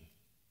redemption.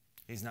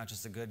 He's not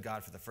just a good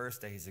God for the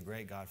first day, he's a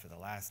great God for the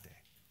last day.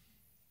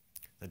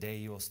 The day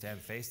you will stand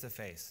face to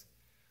face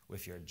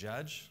with your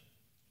judge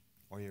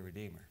or your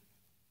redeemer.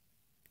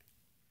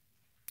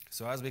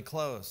 So as we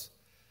close,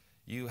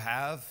 you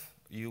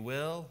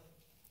will,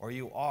 or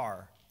you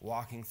are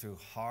walking through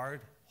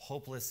hard,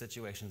 hopeless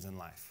situations in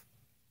life.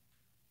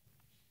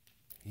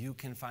 You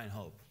can find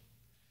hope.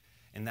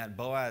 And that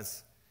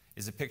Boaz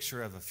is a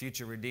picture of a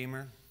future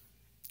redeemer.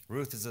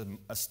 Ruth is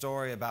a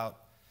story about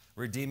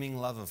redeeming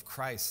love of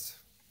Christ.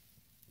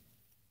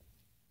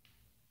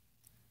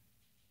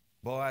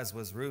 Boaz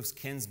was Ruth's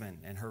kinsman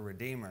and her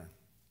redeemer.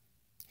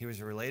 He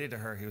was related to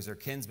her. He was her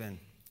kinsman.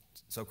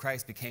 So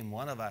Christ became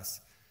one of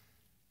us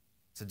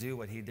to do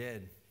what he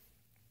did.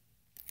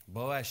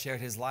 Boaz shared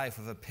his life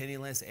with a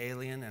penniless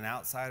alien and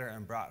outsider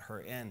and brought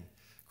her in.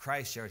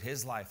 Christ shared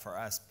his life for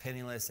us,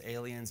 penniless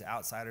aliens,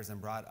 outsiders,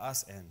 and brought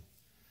us in.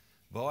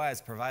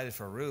 Boaz provided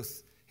for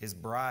Ruth, his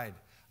bride,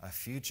 a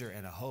future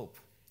and a hope.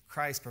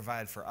 Christ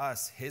provided for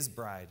us, his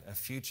bride, a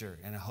future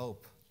and a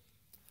hope.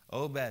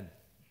 Obed's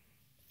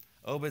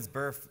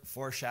birth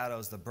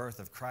foreshadows the birth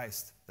of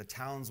Christ. The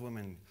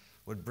townswomen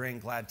would bring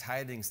glad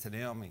tidings to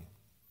Naomi.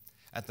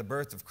 At the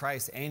birth of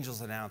Christ,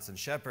 angels announced and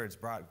shepherds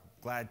brought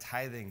glad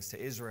tidings to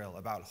Israel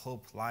about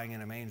hope lying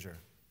in a manger.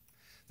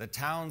 The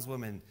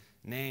townswomen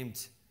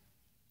named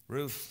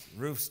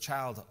Ruth's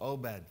child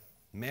Obed.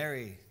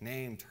 Mary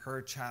named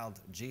her child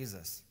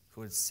Jesus,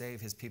 who would save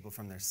his people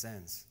from their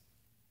sins.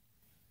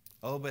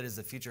 Obed is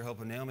the future hope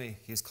of Naomi.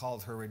 He's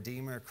called her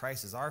Redeemer.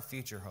 Christ is our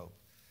future hope.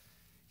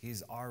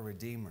 He's our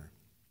Redeemer.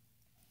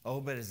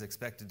 Obed is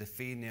expected to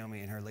feed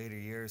Naomi in her later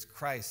years.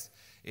 Christ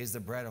is the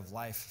bread of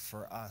life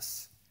for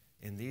us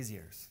in these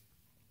years.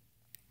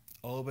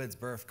 Obed's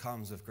birth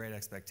comes with great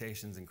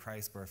expectations, and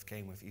Christ's birth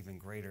came with even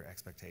greater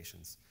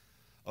expectations.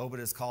 Obed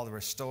is called the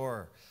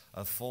restorer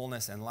of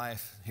fullness and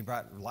life. He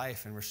brought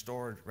life and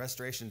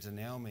restoration to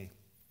Naomi.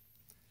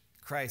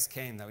 Christ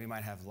came that we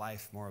might have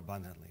life more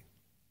abundantly.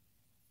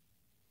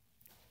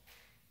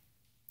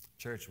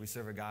 Church, we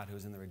serve a God who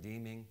is in the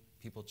redeeming,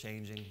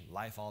 people-changing,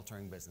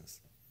 life-altering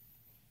business.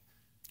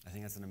 I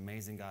think that's an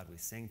amazing God we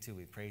sing to,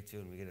 we pray to,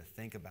 and we get to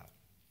think about.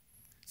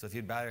 So if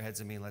you'd bow your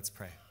heads with me, let's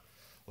pray.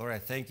 Lord, I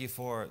thank you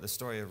for the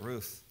story of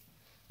Ruth.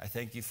 I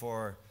thank you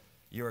for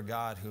you're a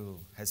God who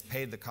has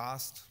paid the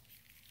cost.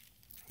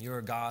 You're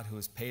a God who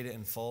has paid it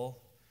in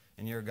full.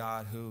 And you're a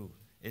God who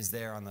is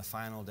there on the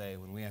final day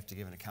when we have to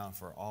give an account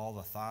for all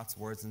the thoughts,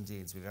 words, and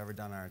deeds we've ever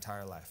done our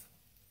entire life.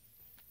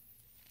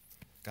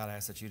 God, I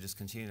ask that you just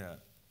continue to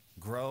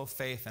grow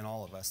faith in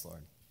all of us,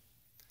 Lord.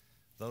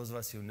 Those of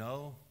us who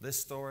know this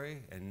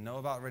story and know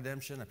about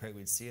redemption, I pray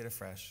we'd see it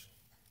afresh.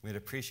 We'd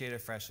appreciate it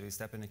afresh as we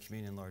step into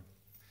communion, Lord.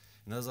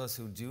 And those of us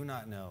who do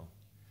not know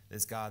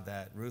this God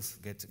that Ruth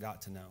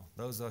got to know,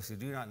 those of us who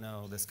do not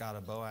know this God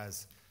of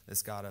Boaz,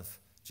 this God of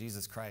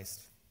Jesus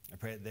Christ, I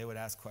pray that they would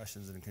ask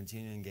questions and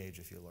continue to engage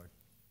with you, Lord.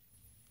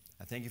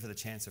 I thank you for the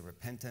chance of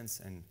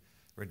repentance and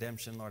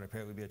redemption, Lord. I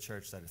pray it would be a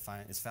church that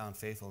is found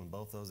faithful in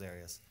both those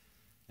areas.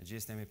 In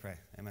Jesus' name we pray.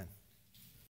 Amen.